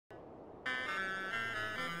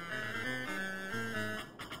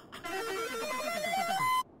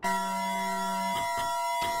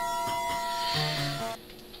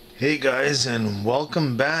Hey guys, and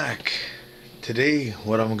welcome back. Today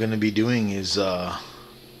what I'm going to be doing is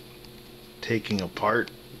taking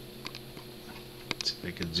apart, let's see if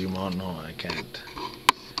I can zoom out. No, I can't.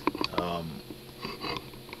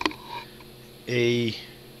 A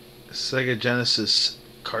Sega Genesis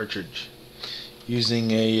cartridge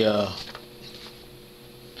using a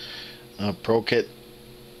Pro Kit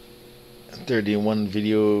 31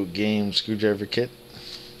 video game screwdriver kit.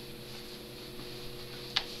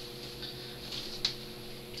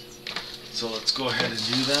 So let's go ahead and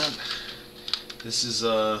do that. This is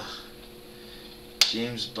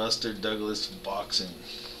James Buster Douglas boxing.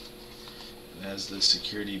 It has the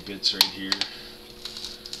security bits right here.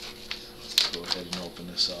 Let's go ahead and open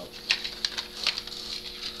this up.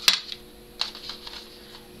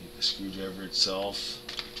 The screwdriver itself.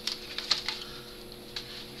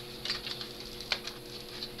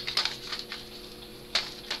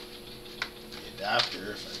 The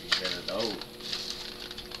adapter, if I can get it out.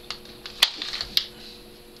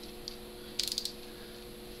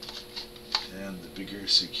 And the bigger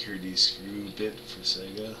security screw bit for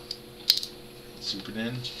Sega Super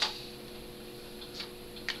Nintendo.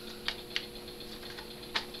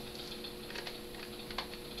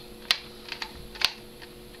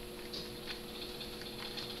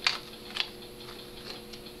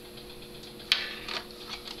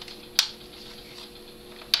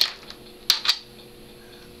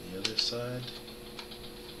 And the other side.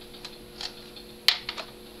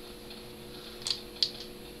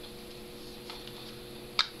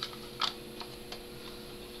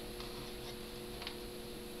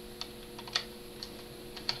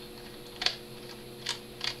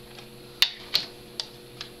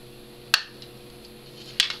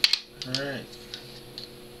 Alright.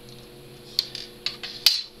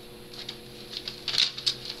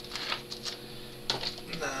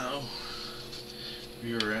 Now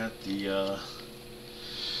we are at the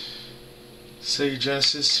Sega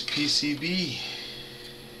Genesis PCB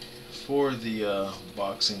for the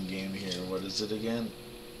boxing game here. What is it again?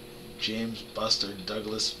 James Buster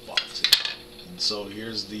Douglas boxing. And so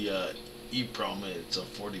here's the EEPROM. It's a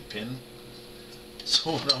 40 pin.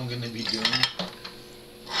 So what I'm going to be doing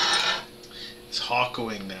is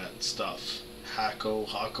Hakkoing that stuff. Hakko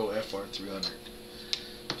FR-300.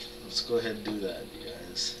 Let's go ahead and do that, you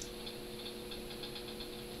guys.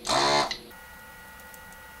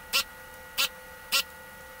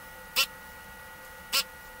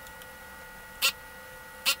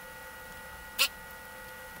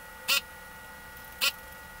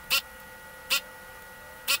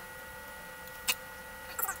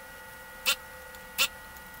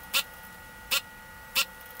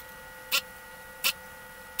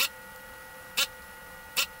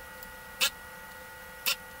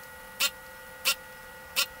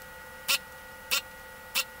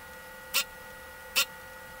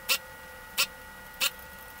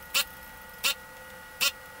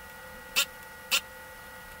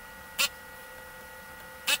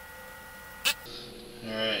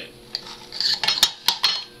 Alright.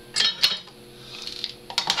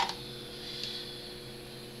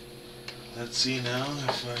 Let's see now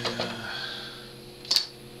if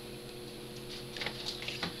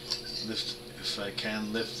I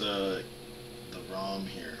can lift the ROM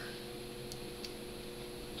here.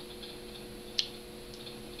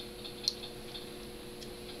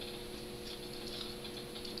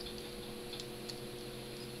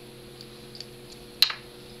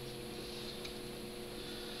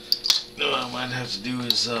 What I might have to do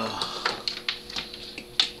is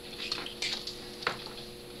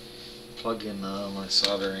plug in my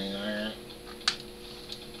soldering iron.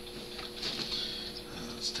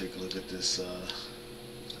 Let's take a look at this.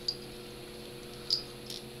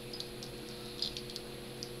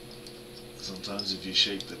 Sometimes if you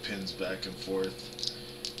shake the pins back and forth,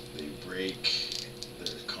 they break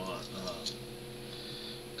their contacts.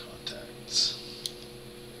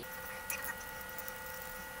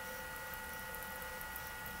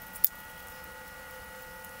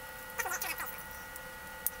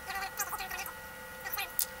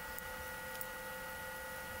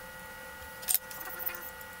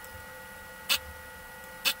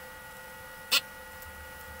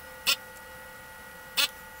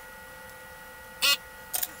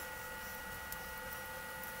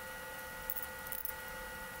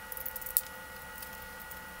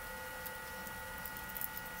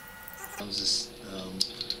 Comes this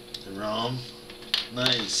the ROM.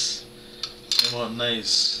 Nice. I want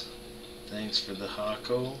nice. Thanks for the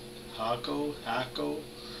Hakko.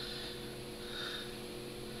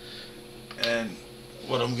 And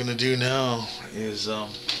what I'm gonna do now is go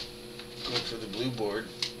for the blue board.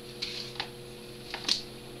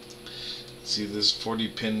 See this 40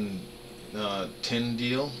 pin tin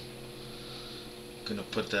deal? Gonna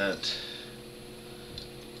put that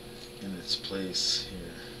in its place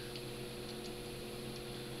here.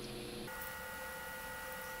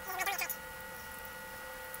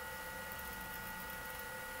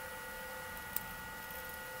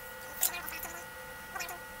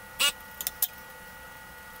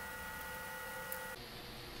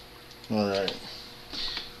 Alright,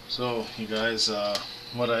 so you guys,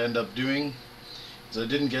 what I end up doing is I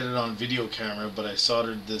didn't get it on video camera, but I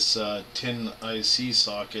soldered this tin IC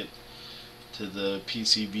socket to the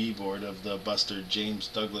PCB board of the Buster James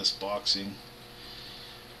Douglas Boxing.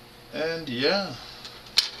 And yeah,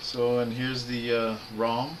 so and here's the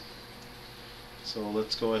ROM. So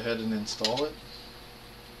let's go ahead and install it.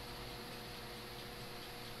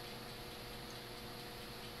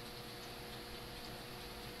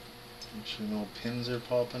 Make sure no pins are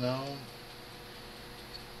popping out.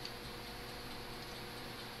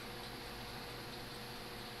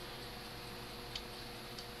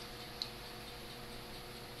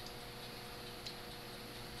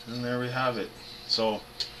 And there we have it. So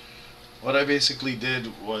what I basically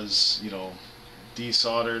did was, you know,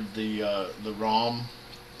 desoldered the ROM,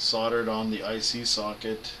 soldered on the IC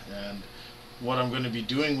socket, and what I'm going to be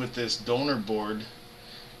doing with this donor board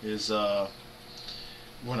is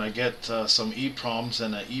when I get some EEPROMs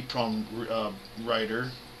and an EEPROM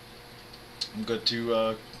writer, I'm going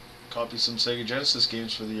to copy some Sega Genesis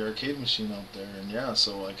games for the arcade machine out there, and yeah,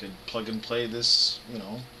 so I could plug and play this, you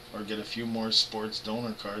know, or get a few more sports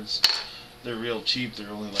donor cards. They're real cheap. They're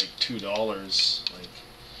only like $2. Like,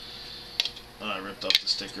 I ripped up the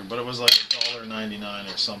sticker, but it was like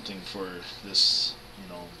 $1.99 or something for this, you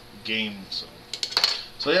know, game.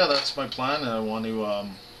 So yeah, that's my plan. I want to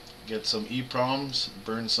get some EEPROMs,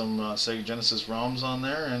 burn some Sega Genesis ROMs on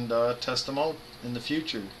there, and test them out in the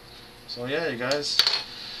future. So yeah, you guys.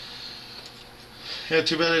 Yeah,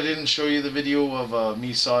 too bad I didn't show you the video of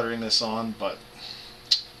me soldering this on, but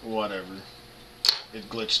whatever. It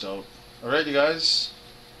glitched out. Alright, you guys.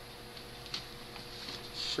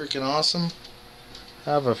 Freaking awesome.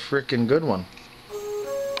 Have a freaking good one.